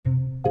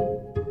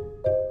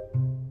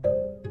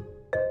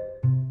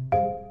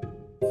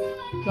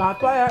Not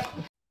yet.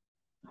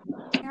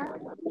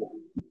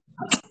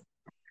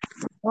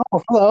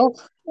 Oh, hello.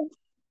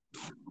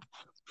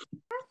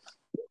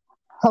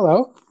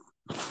 Hello.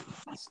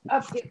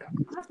 Up you go.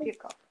 Up you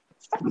go.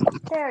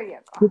 There you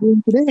What are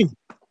you doing today?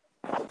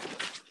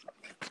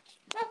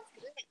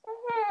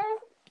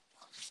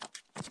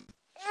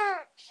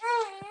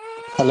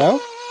 Hello?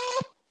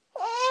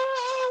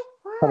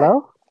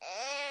 Hello?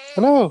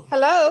 Hello?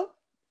 Hello?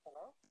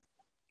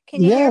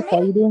 Can you hear Yes, how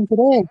are me? you doing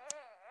today?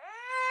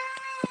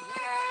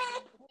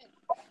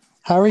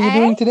 How are you Eh?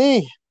 doing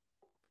today?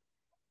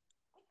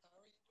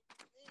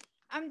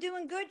 I'm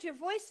doing good. Your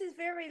voice is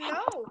very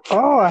low.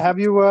 Oh, I have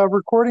you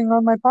recording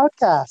on my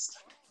podcast.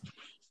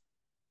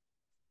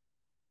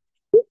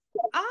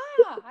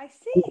 Ah, I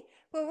see.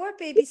 Well, we're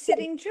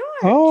babysitting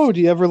Oh, George.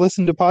 do you ever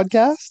listen to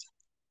podcasts?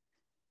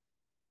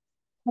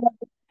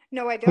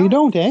 No, I Oh, you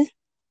don't. don't, eh?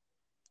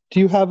 Do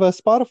you have a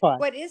Spotify?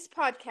 What is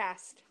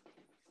podcast?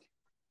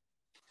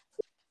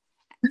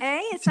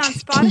 It's on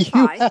Do you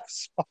Spotify. have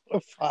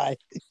Spotify?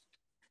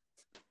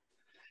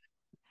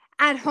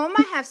 At home,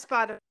 I have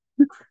Spotify.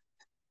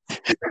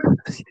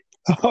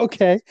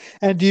 Okay.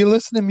 And do you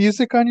listen to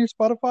music on your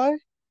Spotify?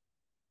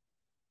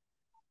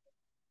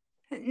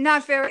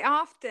 Not very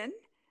often.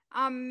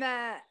 I'm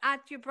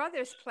at your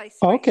brother's place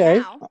right Okay.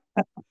 now,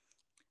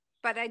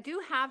 but I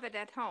do have it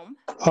at home.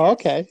 Yes.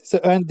 Okay. So,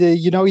 and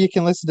you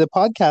can listen to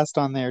podcast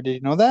on there. Did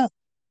you know that?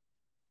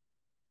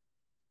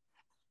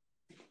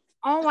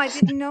 Oh, I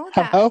didn't know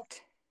Hello?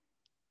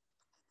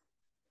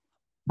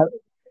 that.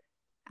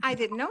 I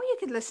didn't know you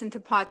could listen to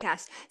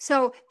podcasts.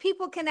 So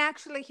people can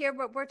actually hear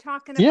what we're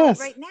talking about Yes.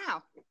 right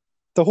now.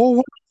 The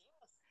whole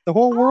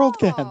world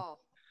can. Oh,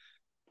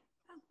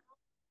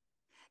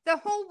 the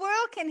whole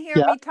world can hear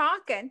Yeah. me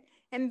talking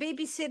and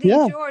babysitting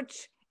Yeah.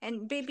 George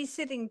and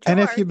babysitting George. And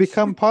if you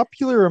become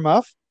popular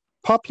enough,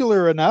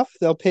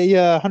 they'll pay you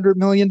 $100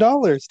 million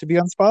to be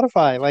on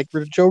Spotify, like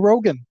Joe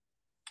Rogan.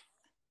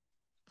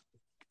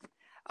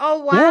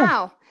 Oh, Yeah.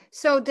 wow.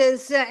 So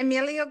does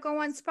Emilio go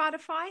on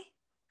Spotify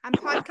on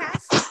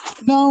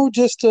podcasts? No,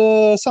 just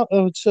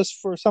just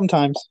for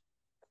sometimes.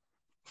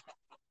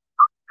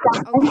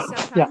 Oh, just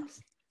sometimes? Yeah,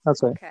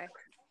 that's right. Okay.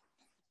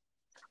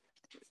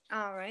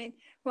 All right.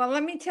 Well,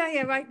 let me tell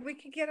you, we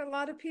could get a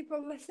lot of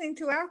people listening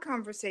to our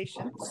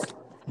conversations.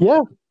 Yeah.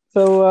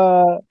 So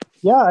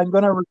I'm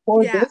going to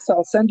record this.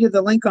 I'll send you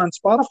the link on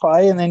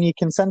Spotify, and then you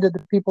can send it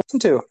to people to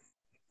listen to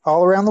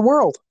all around the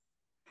world.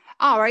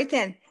 All right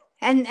then.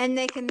 And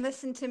they can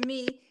listen to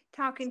me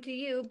talking to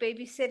you,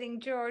 babysitting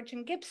George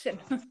and Gibson.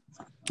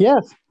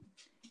 Yes.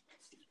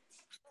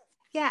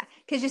 Yeah,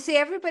 because you see,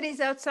 everybody's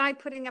outside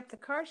putting up the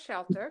car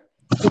shelter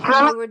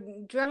because we were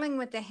drilling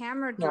with the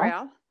hammer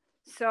drill.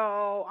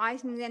 So I'm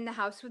in the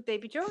house with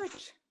baby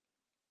George.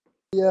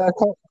 Yeah,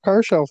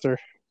 car shelter.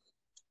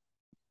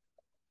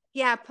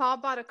 Yeah, Paul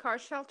bought a car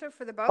shelter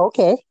for the boat.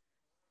 Okay.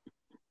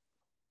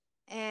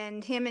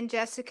 And him and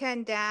Jessica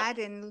and Dad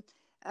and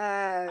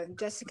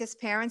Jessica's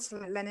parents,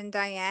 Len and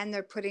Diane,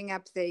 they're putting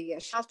up the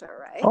shelter,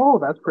 right? Oh,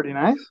 that's pretty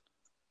nice.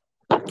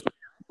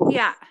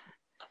 Yeah.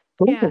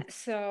 Yeah.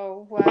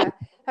 So,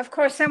 of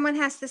course, someone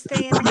has to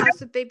stay in the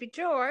house with baby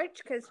George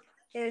because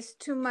there's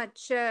too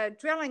much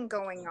drilling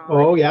going on.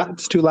 Oh, yeah.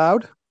 It's too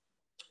loud?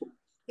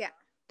 Yeah.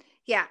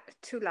 Yeah.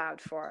 Too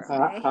loud for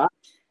him.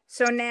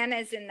 So,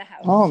 Nana's in the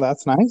house. Oh,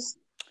 that's nice.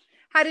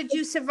 How did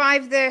you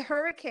survive the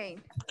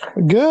hurricane?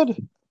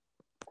 Good.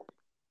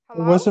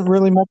 Hello? It wasn't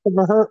really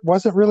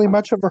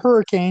much of a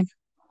hurricane.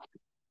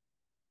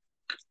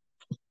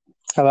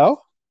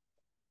 Hello?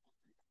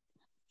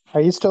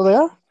 Are you still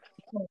there?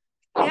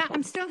 Yeah,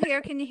 I'm still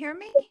here. Can you hear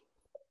me?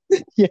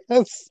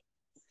 Yes.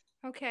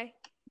 Okay.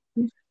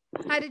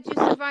 How did you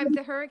survive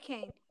the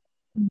hurricane?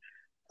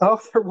 Oh,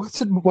 there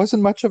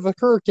wasn't much of a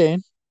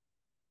hurricane.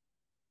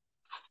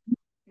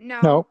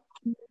 No.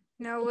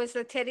 No, it was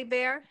a teddy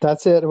bear?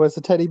 That's it. It was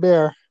a teddy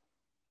bear.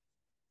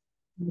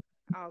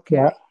 Okay.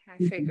 Yeah. I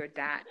figured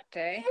that.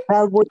 Did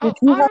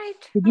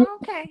you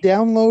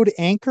download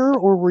Anchor,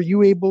 or were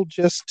you able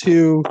just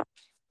to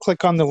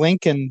click on the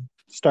link and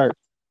start?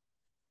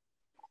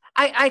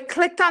 I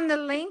clicked on the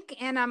link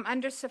and I'm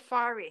under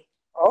Safari.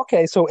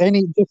 Okay, so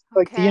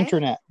like the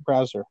internet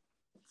browser.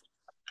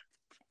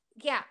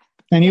 Yeah.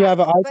 And you have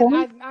an iPhone?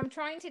 But I'm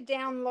trying to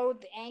download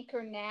the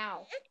Anchor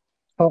now.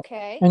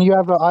 Okay. And you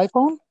have an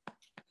iPhone?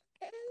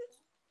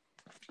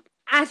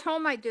 At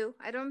home I do.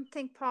 I don't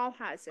think Paul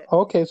has it.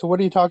 Okay, so what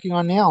are you talking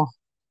on now?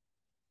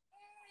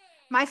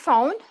 My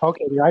phone.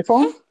 Okay, the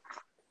iPhone?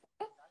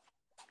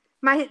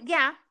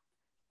 Yeah.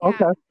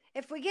 Okay.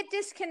 If we get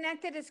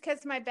disconnected, it's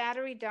because my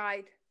battery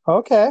died.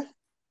 Okay.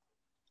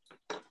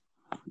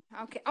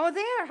 Okay. Oh,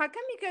 there. How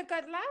come you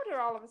got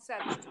louder all of a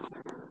sudden?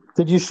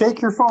 Did you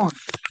shake your phone?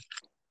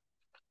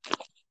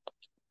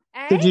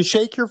 Did you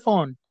shake your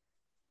phone?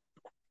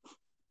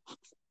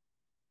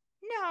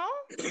 No.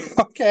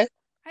 Okay.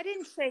 I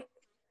didn't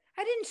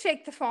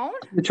shake the phone.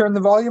 You turn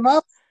the volume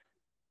up?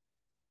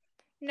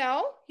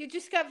 No, you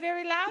just got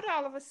very loud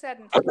all of a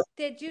sudden.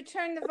 Did you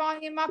turn the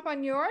volume up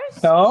on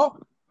yours? No.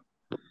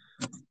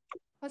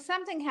 Well,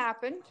 something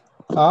happened.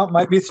 Oh, it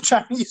might be the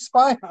Chinese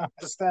spy on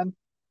us then.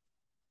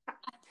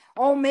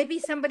 Oh, maybe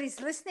somebody's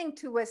listening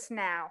to us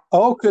now.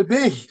 Oh, could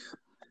be.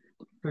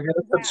 We got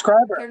a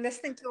subscriber. They're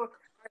listening to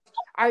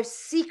our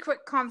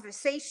secret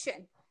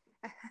conversation.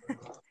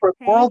 For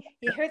the world.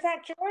 You heard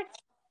that, George?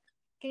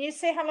 Can you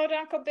say hello to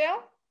Uncle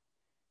Bill?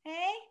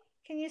 Hey,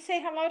 can you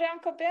say hello to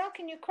Uncle Bill?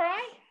 Can you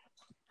cry?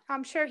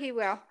 I'm sure he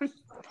will.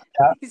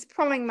 Yeah. He's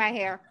pulling my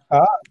hair.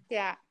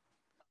 Yeah.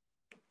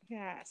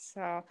 Yeah.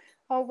 So,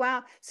 oh,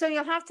 wow. So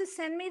you'll have to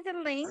send me the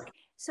link.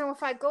 So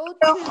if I go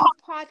to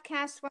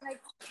podcast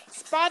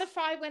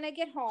Spotify when I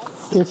get home.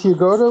 If you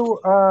go to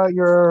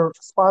your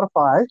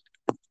Spotify.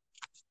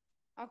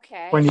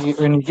 Okay. When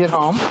you get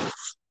home.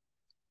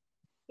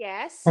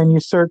 Yes. And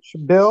you search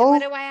Bill.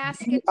 And what do I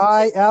ask it?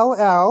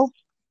 Bill.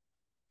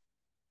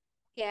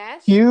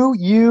 Yes.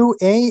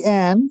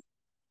 Quan.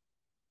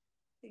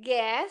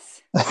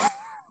 Yes.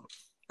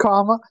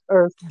 Comma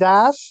or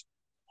dash.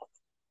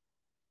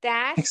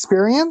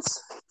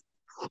 Experience.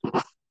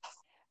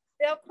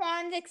 Bill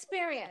Quan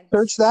Experience.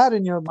 Search that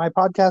and my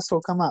podcast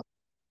will come up.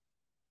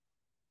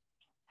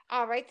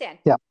 All right then.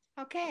 Yeah.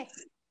 Okay.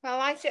 Well,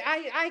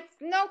 I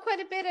know quite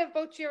a bit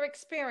about your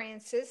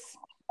experiences.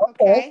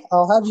 Okay.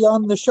 I'll have you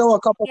on the show a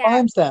couple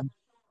times then.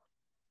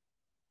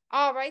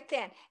 All right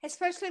then.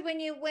 Especially when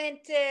you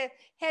went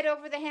head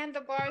over the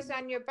handlebars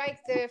on your bike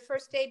the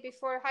first day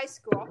before high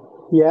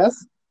school.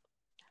 Yes.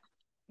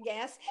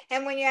 Yes.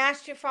 And when you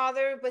asked your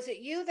father, was it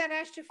you that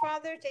asked your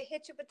father to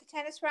hit you with the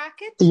tennis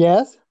racket?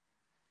 Yes.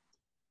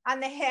 On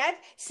the head?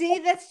 See,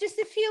 that's just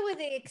a few of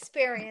the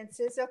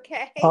experiences,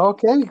 okay?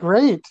 Okay,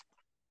 great.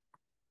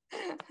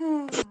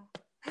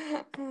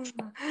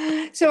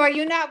 So are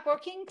you not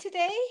working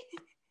today?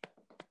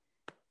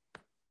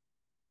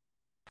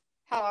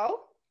 Hello?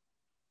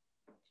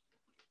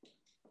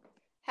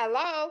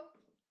 Hello?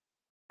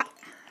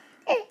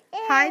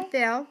 Hi,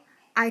 Bill.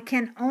 I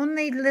can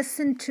only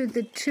listen to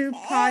the 2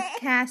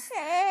 podcasts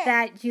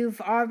that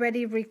you've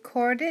already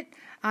recorded.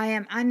 I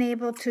am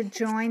unable to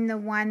join the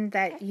one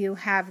that you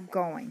have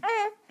going.